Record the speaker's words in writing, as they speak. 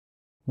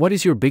What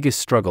is your biggest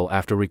struggle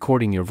after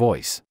recording your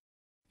voice?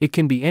 It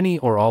can be any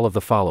or all of the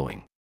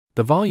following.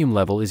 The volume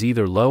level is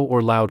either low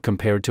or loud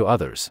compared to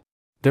others.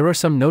 There are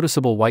some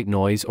noticeable white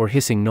noise or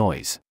hissing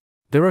noise.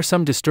 There are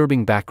some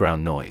disturbing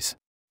background noise.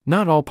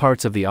 Not all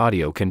parts of the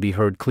audio can be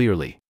heard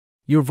clearly.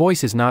 Your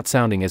voice is not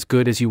sounding as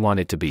good as you want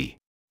it to be.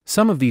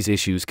 Some of these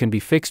issues can be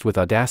fixed with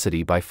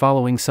Audacity by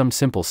following some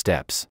simple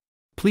steps.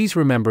 Please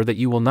remember that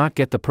you will not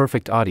get the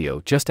perfect audio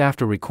just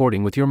after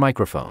recording with your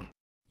microphone.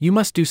 You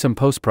must do some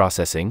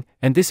post-processing,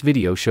 and this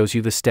video shows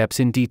you the steps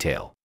in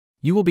detail.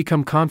 You will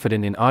become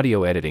confident in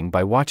audio editing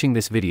by watching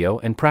this video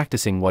and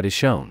practicing what is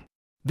shown.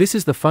 This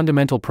is the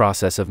fundamental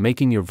process of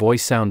making your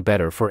voice sound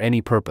better for any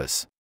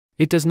purpose.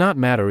 It does not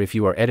matter if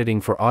you are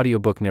editing for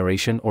audiobook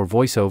narration or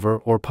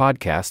voiceover or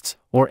podcasts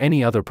or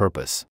any other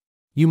purpose.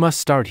 You must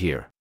start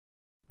here.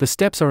 The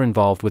steps are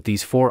involved with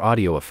these 4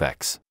 audio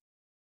effects.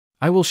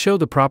 I will show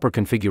the proper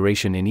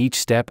configuration in each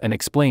step and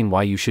explain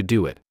why you should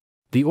do it.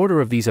 The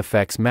order of these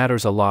effects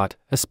matters a lot,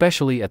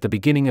 especially at the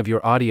beginning of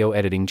your audio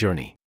editing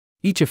journey.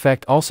 Each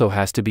effect also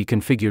has to be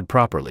configured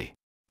properly.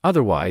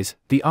 Otherwise,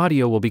 the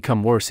audio will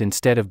become worse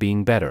instead of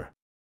being better.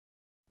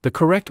 The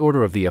correct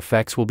order of the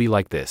effects will be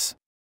like this.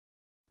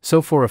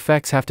 So 4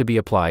 effects have to be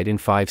applied in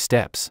 5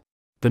 steps.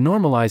 The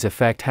normalize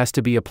effect has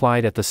to be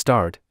applied at the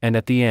start and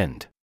at the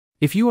end.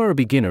 If you are a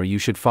beginner, you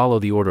should follow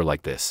the order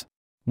like this.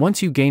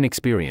 Once you gain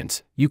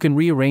experience, you can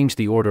rearrange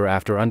the order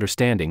after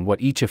understanding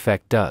what each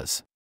effect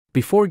does.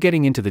 Before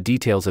getting into the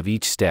details of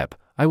each step,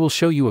 I will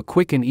show you a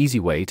quick and easy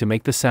way to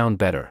make the sound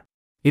better.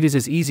 It is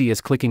as easy as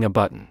clicking a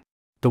button.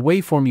 The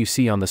waveform you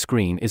see on the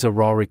screen is a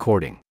raw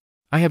recording.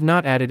 I have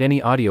not added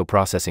any audio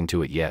processing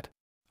to it yet.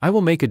 I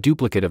will make a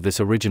duplicate of this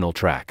original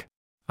track.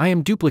 I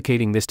am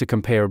duplicating this to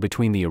compare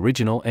between the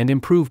original and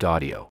improved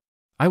audio.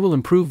 I will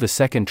improve the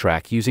second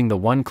track using the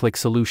one-click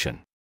solution.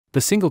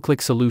 The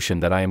single-click solution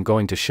that I am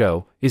going to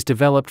show is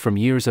developed from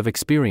years of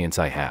experience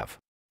I have.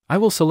 I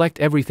will select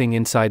everything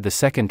inside the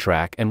second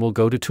track and will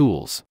go to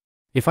Tools.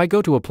 If I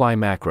go to Apply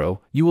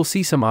Macro, you will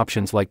see some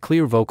options like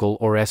Clear Vocal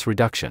or S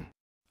Reduction.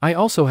 I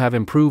also have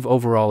Improve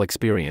Overall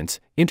Experience,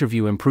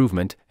 Interview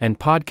Improvement, and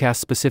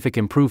Podcast-Specific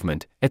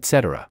Improvement,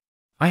 etc.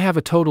 I have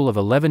a total of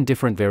 11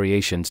 different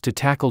variations to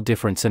tackle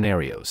different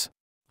scenarios.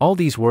 All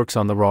these works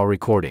on the raw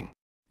recording.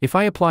 If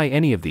I apply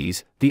any of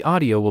these, the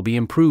audio will be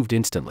improved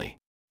instantly.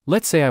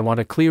 Let's say I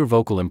want a clear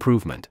vocal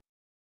improvement.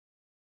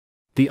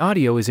 The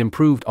audio is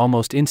improved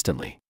almost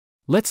instantly.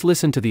 Let's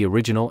listen to the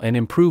original and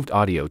improved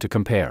audio to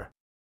compare.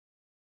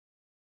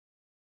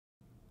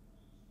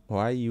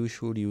 Why you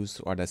should use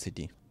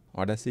Audacity?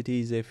 Audacity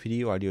is a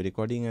free audio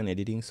recording and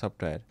editing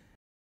software.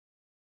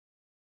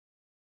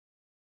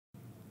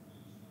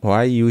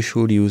 Why you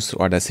should use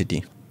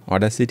Audacity?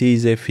 Audacity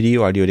is a free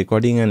audio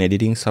recording and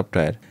editing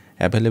software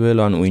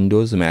available on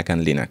Windows, Mac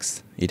and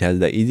Linux. It has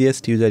the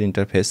easiest user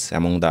interface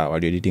among the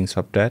audio editing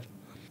software.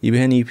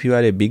 Even if you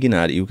are a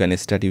beginner, you can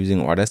start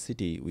using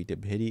Audacity with a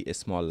very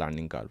small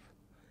learning curve.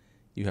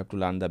 You have to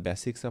learn the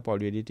basics of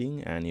audio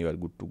editing and you are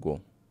good to go.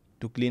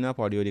 To clean up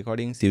audio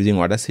recordings using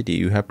Audacity,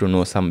 you have to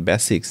know some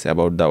basics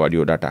about the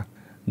audio data.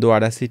 Though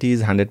Audacity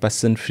is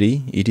 100%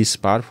 free, it is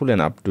powerful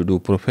enough to do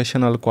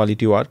professional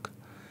quality work.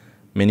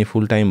 Many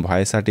full-time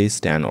voice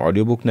artists and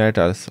audiobook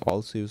narrators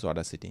also use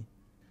Audacity.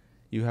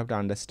 You have to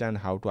understand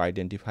how to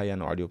identify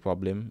an audio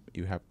problem.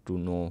 You have to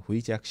know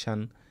which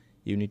action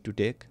you need to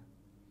take.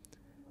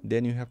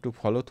 Then you have to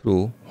follow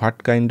through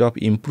what kind of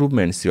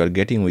improvements you are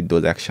getting with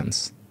those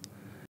actions.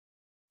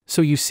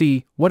 So you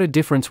see, what a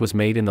difference was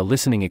made in the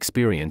listening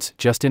experience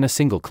just in a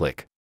single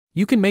click.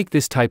 You can make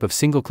this type of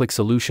single-click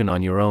solution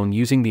on your own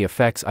using the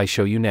effects I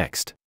show you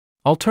next.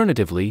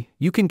 Alternatively,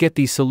 you can get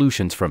these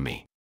solutions from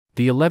me.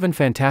 The 11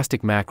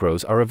 fantastic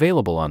macros are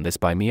available on this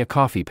Buy Me a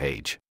Coffee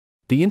page.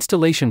 The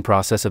installation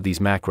process of these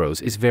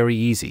macros is very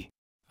easy.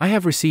 I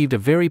have received a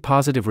very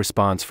positive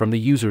response from the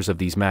users of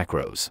these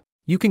macros.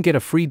 You can get a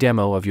free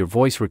demo of your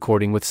voice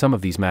recording with some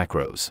of these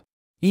macros.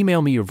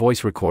 Email me your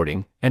voice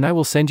recording, and I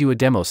will send you a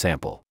demo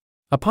sample.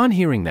 Upon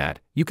hearing that,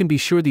 you can be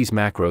sure these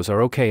macros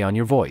are okay on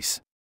your voice.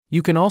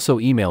 You can also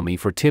email me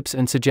for tips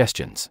and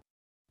suggestions.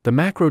 The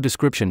macro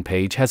description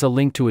page has a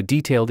link to a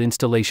detailed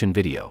installation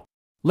video.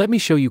 Let me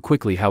show you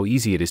quickly how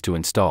easy it is to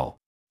install.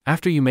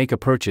 After you make a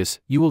purchase,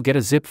 you will get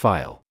a zip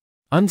file.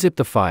 Unzip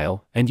the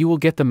file, and you will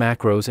get the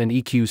macros and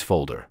EQs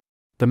folder.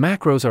 The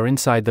macros are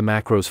inside the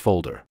macros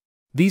folder.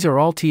 These are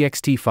all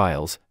TXT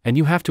files, and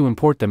you have to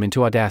import them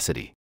into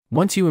Audacity.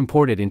 Once you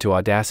import it into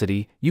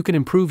Audacity, you can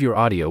improve your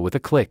audio with a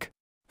click.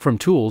 From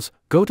Tools,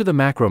 go to the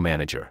Macro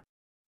Manager.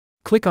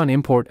 Click on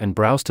Import and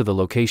browse to the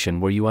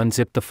location where you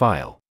unzipped the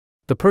file.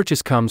 The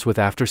purchase comes with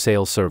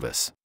after-sales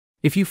service.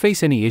 If you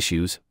face any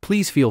issues,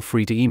 please feel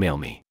free to email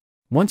me.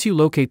 Once you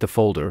locate the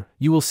folder,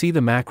 you will see the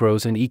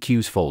macros and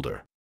EQs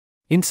folder.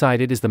 Inside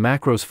it is the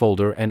macros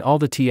folder and all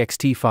the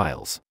TXT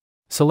files.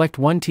 Select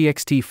one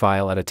TXT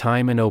file at a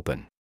time and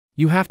open.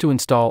 You have to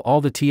install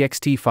all the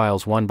TXT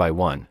files one by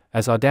one,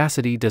 as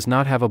Audacity does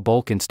not have a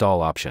bulk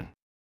install option.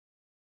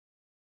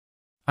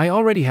 I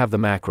already have the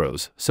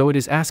macros, so it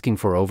is asking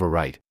for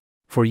overwrite.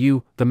 For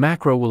you, the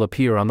macro will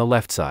appear on the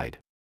left side.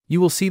 You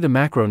will see the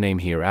macro name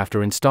here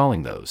after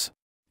installing those.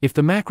 If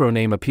the macro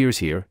name appears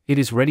here, it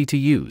is ready to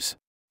use.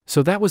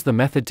 So that was the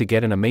method to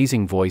get an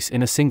amazing voice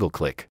in a single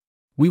click.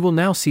 We will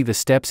now see the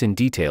steps in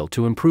detail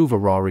to improve a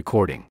raw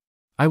recording.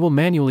 I will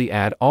manually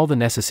add all the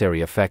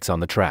necessary effects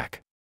on the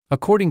track.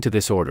 According to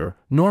this order,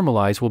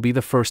 normalize will be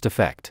the first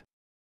effect.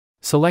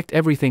 Select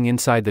everything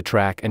inside the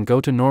track and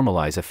go to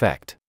Normalize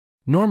effect.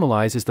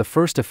 Normalize is the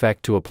first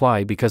effect to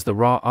apply because the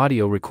raw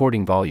audio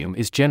recording volume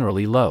is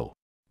generally low.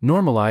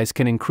 Normalize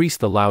can increase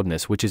the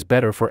loudness, which is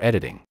better for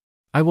editing.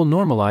 I will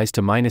normalize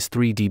to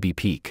 -3 dB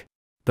peak.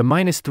 The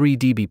 -3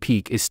 dB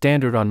peak is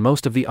standard on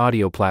most of the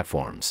audio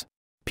platforms.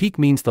 Peak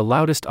means the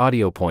loudest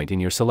audio point in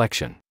your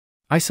selection.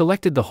 I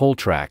selected the whole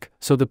track,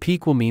 so the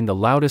peak will mean the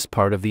loudest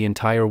part of the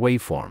entire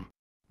waveform.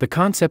 The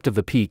concept of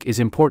the peak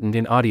is important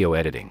in audio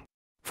editing.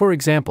 For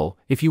example,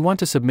 if you want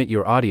to submit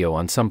your audio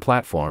on some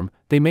platform,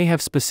 they may have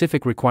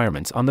specific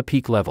requirements on the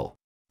peak level.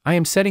 I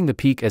am setting the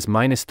peak as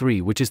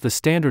 -3, which is the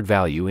standard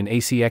value in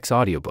ACX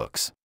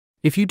audiobooks.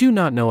 If you do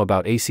not know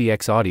about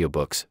ACX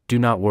audiobooks, do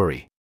not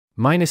worry.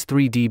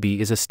 -3 dB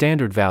is a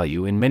standard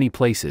value in many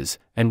places,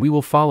 and we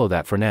will follow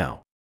that for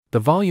now. The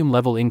volume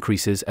level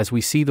increases as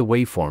we see the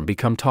waveform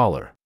become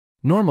taller.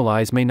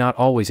 Normalize may not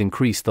always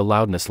increase the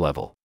loudness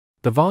level.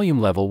 The volume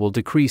level will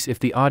decrease if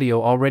the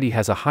audio already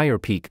has a higher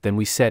peak than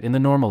we set in the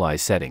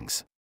normalize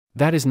settings.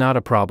 That is not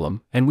a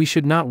problem, and we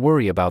should not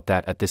worry about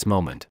that at this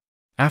moment.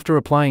 After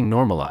applying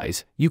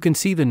normalize, you can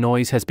see the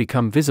noise has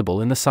become visible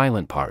in the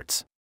silent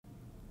parts.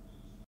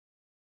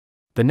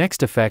 The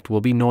next effect will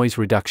be noise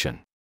reduction.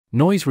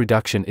 Noise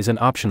reduction is an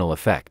optional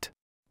effect.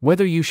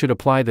 Whether you should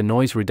apply the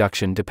noise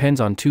reduction depends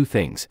on two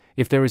things: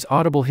 if there is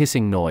audible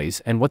hissing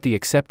noise and what the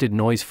accepted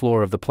noise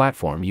floor of the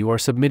platform you are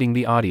submitting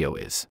the audio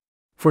is.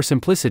 For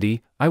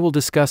simplicity, I will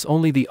discuss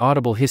only the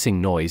audible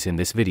hissing noise in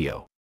this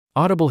video.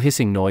 Audible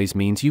hissing noise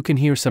means you can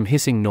hear some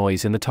hissing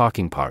noise in the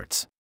talking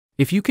parts.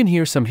 If you can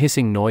hear some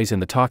hissing noise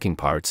in the talking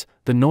parts,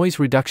 the noise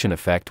reduction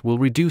effect will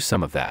reduce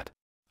some of that.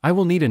 I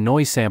will need a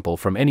noise sample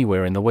from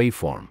anywhere in the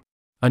waveform.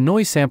 A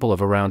noise sample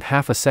of around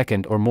half a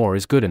second or more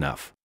is good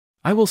enough.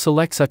 I will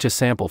select such a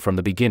sample from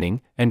the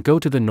beginning, and go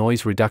to the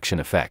noise reduction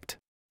effect.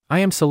 I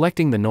am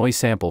selecting the noise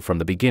sample from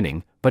the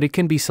beginning, but it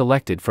can be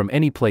selected from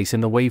any place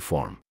in the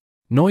waveform.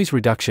 Noise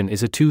reduction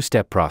is a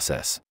two-step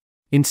process.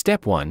 In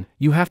step 1,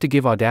 you have to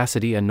give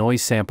Audacity a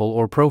noise sample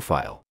or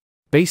profile.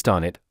 Based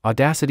on it,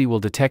 Audacity will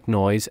detect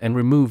noise and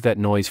remove that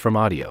noise from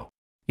audio.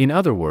 In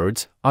other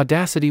words,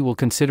 Audacity will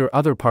consider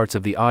other parts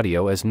of the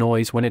audio as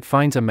noise when it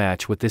finds a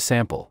match with this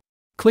sample.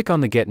 Click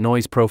on the Get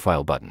Noise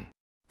Profile button.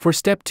 For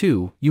step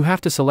 2, you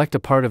have to select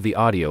a part of the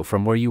audio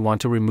from where you want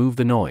to remove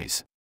the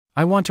noise.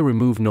 I want to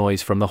remove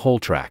noise from the whole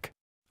track.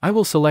 I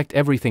will select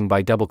everything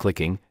by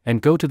double-clicking,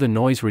 and go to the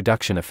noise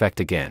reduction effect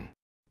again.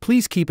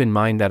 Please keep in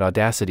mind that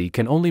Audacity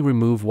can only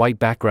remove white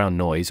background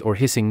noise or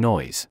hissing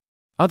noise.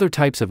 Other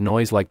types of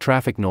noise like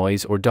traffic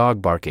noise or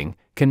dog barking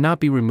cannot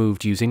be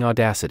removed using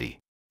Audacity.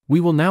 We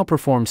will now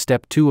perform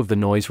step 2 of the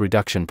noise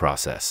reduction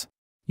process.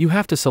 You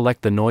have to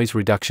select the noise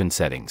reduction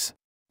settings.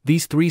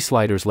 These 3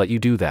 sliders let you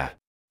do that.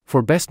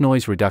 For best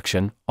noise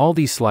reduction, all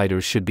these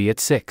sliders should be at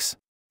 6.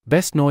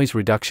 Best noise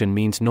reduction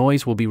means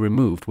noise will be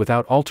removed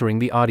without altering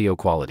the audio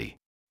quality.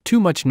 Too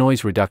much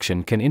noise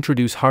reduction can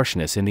introduce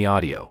harshness in the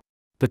audio.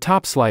 The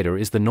top slider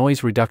is the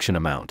noise reduction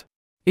amount.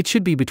 It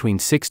should be between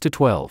 6 to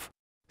 12.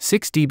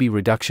 6 dB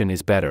reduction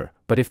is better,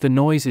 but if the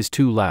noise is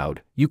too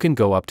loud, you can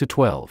go up to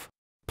 12.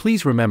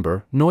 Please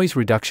remember, noise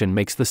reduction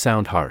makes the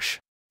sound harsh.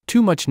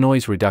 Too much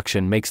noise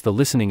reduction makes the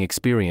listening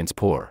experience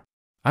poor.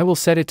 I will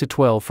set it to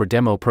 12 for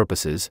demo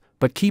purposes,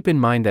 but keep in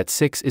mind that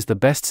 6 is the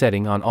best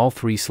setting on all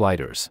 3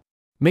 sliders.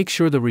 Make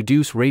sure the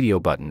Reduce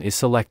Radio button is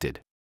selected.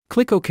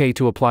 Click OK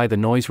to apply the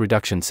noise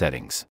reduction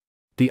settings.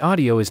 The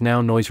audio is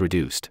now noise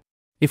reduced.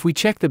 If we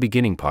check the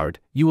beginning part,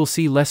 you will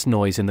see less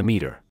noise in the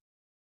meter.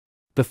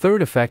 The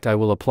third effect I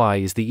will apply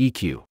is the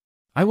EQ.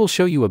 I will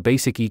show you a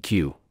basic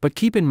EQ, but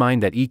keep in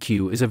mind that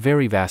EQ is a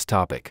very vast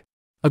topic.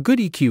 A good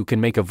EQ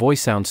can make a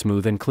voice sound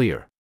smooth and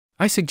clear.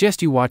 I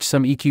suggest you watch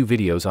some EQ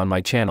videos on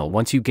my channel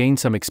once you gain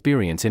some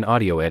experience in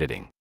audio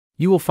editing.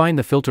 You will find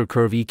the filter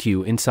curve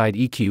EQ inside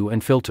EQ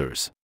and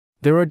filters.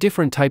 There are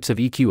different types of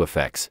EQ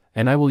effects,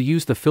 and I will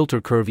use the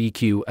filter curve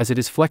EQ as it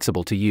is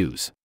flexible to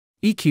use.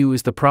 EQ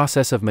is the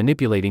process of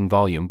manipulating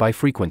volume by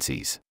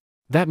frequencies.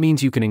 That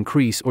means you can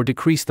increase or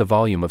decrease the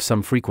volume of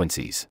some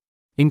frequencies.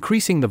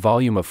 Increasing the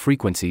volume of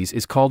frequencies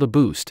is called a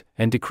boost,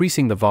 and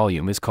decreasing the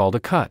volume is called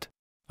a cut.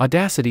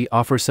 Audacity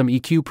offers some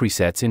EQ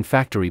presets in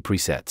factory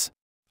presets.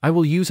 I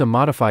will use a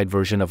modified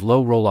version of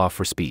low roll-off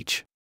for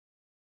speech.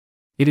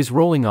 It is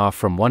rolling off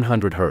from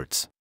 100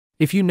 Hz.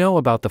 If you know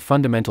about the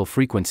fundamental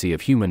frequency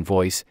of human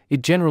voice,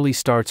 it generally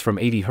starts from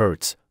 80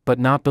 Hz, but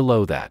not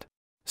below that.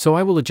 So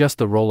I will adjust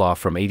the roll-off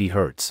from 80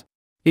 Hz.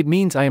 It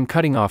means I am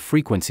cutting off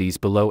frequencies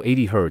below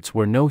 80 Hz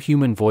where no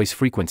human voice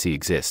frequency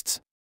exists.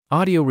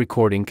 Audio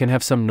recording can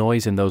have some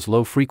noise in those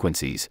low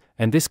frequencies,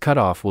 and this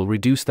cutoff will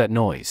reduce that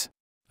noise.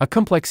 A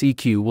complex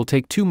EQ will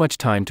take too much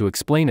time to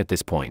explain at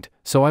this point,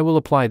 so I will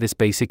apply this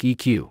basic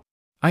EQ.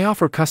 I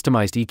offer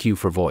customized EQ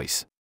for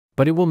voice.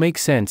 but it will make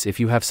sense if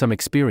you have some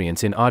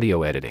experience in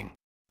audio editing.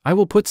 I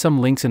will put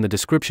some links in the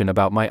description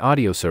about my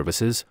audio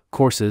services,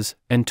 courses,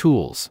 and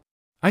tools.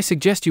 I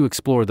suggest you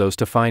explore those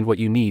to find what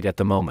you need at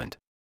the moment.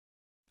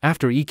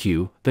 After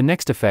EQ, the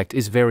next effect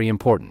is very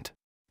important.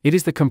 It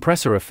is the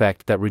compressor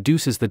effect that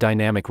reduces the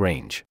dynamic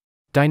range.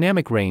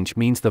 Dynamic range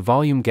means the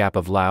volume gap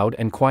of loud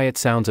and quiet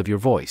sounds of your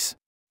voice.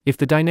 If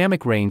the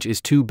dynamic range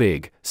is too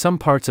big, some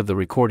parts of the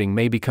recording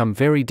may become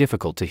very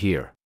difficult to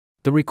hear.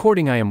 The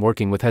recording I am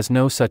working with has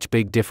no such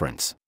big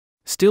difference.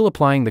 Still,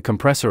 applying the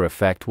compressor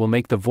effect will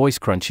make the voice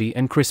crunchy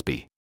and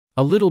crispy.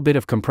 A little bit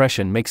of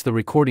compression makes the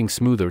recording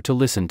smoother to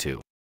listen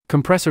to.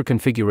 Compressor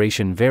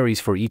configuration varies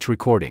for each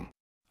recording.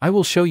 I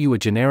will show you a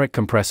generic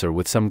compressor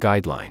with some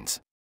guidelines.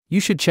 You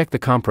should check the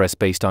compress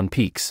based on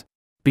peaks.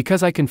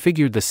 Because I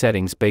configured the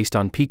settings based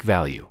on peak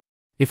value.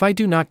 If I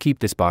do not keep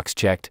this box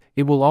checked,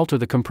 it will alter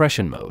the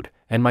compression mode,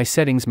 and my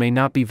settings may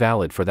not be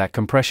valid for that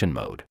compression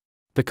mode.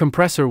 The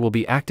compressor will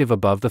be active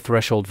above the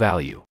threshold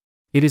value.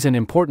 It is an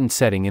important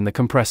setting in the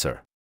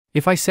compressor.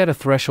 If I set a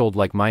threshold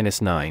like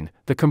 -9,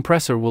 the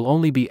compressor will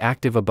only be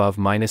active above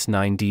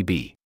 -9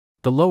 dB.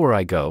 The lower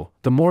I go,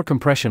 the more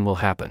compression will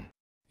happen.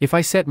 If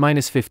I set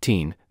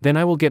 -15, then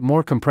I will get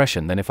more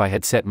compression than if I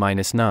had set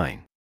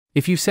 -9.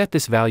 If you set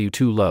this value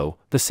too low,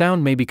 the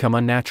sound may become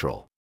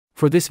unnatural.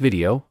 For this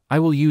video, I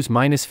will use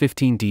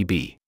 -15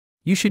 dB.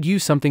 You should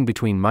use something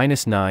between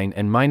 -9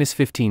 and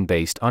 -15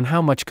 based on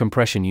how much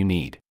compression you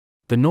need.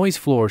 The noise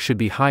floor should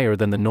be higher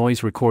than the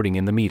noise recording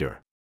in the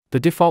meter. The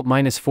default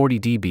 -40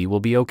 dB will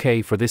be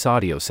okay for this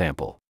audio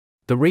sample.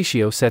 The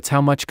ratio sets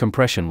how much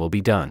compression will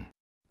be done.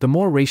 The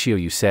more ratio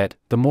you set,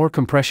 the more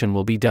compression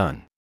will be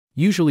done.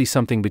 Usually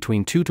something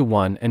between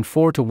 2:1 and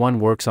 4:1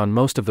 works on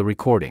most of the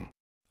recording.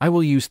 I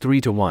will use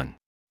 3:1.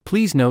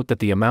 Please note that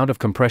the amount of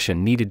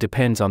compression needed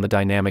depends on the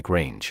dynamic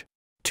range.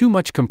 Too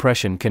much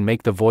compression can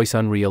make the voice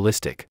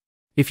unrealistic.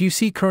 If you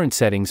see current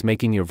settings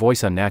making your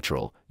voice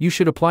unnatural, you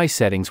should apply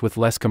settings with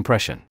less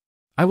compression.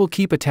 I will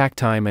keep attack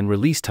time and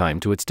release time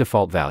to its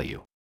default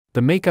value.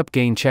 The makeup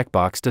gain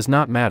checkbox does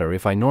not matter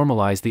if I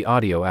normalize the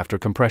audio after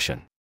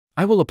compression.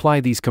 I will apply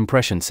these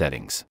compression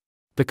settings.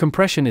 The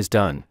compression is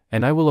done,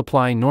 and I will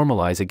apply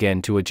normalize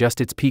again to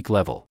adjust its peak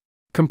level.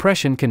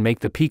 Compression can make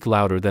the peak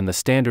louder than the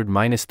standard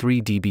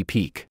 -3 dB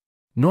peak.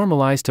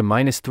 Normalize to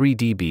 -3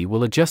 dB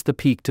will adjust the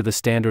peak to the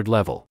standard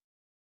level.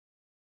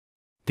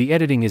 The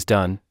editing is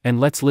done, and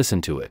let's listen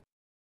to it.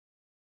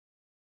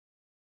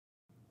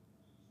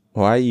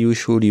 Why you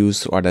should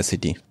use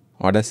Audacity?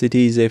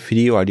 Audacity is a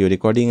free audio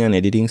recording and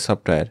editing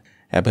software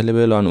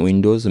available on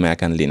Windows,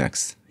 Mac and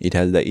Linux. It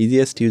has the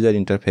easiest user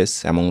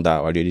interface among the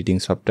audio editing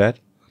software.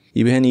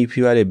 Even if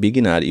you are a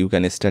beginner, you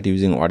can start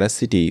using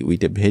Audacity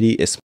with a very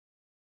small.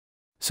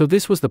 So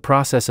this was the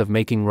process of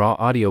making raw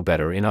audio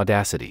better in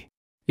Audacity.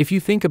 If you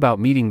think about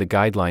meeting the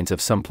guidelines of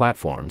some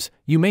platforms,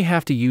 you may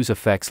have to use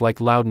effects like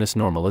loudness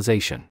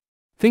normalization.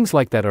 Things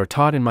like that are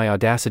taught in my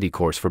Audacity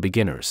course for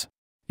beginners.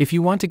 If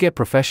you want to get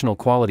professional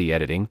quality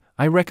editing,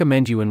 I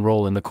recommend you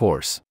enroll in the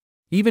course.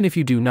 Even if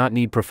you do not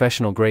need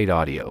professional grade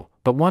audio,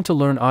 but want to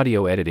learn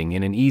audio editing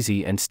in an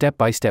easy and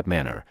step-by-step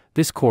manner,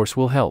 this course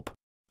will help.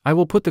 I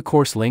will put the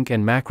course link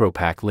and macro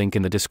pack link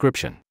in the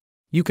description.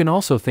 You can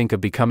also think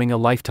of becoming a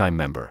lifetime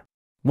member.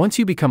 Once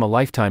you become a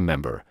lifetime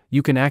member,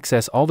 you can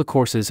access all the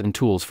courses and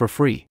tools for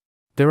free.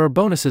 There are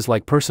bonuses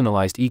like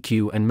personalized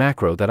EQ and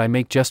macro that I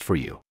make just for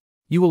you.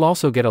 You will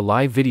also get a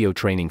live video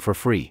training for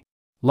free.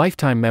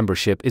 Lifetime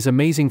membership is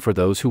amazing for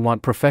those who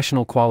want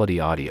professional quality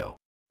audio.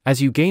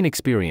 As you gain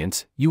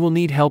experience, you will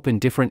need help in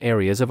different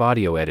areas of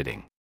audio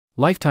editing.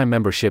 Lifetime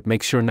membership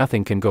makes sure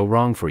nothing can go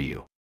wrong for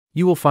you.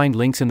 You will find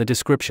links in the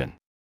description.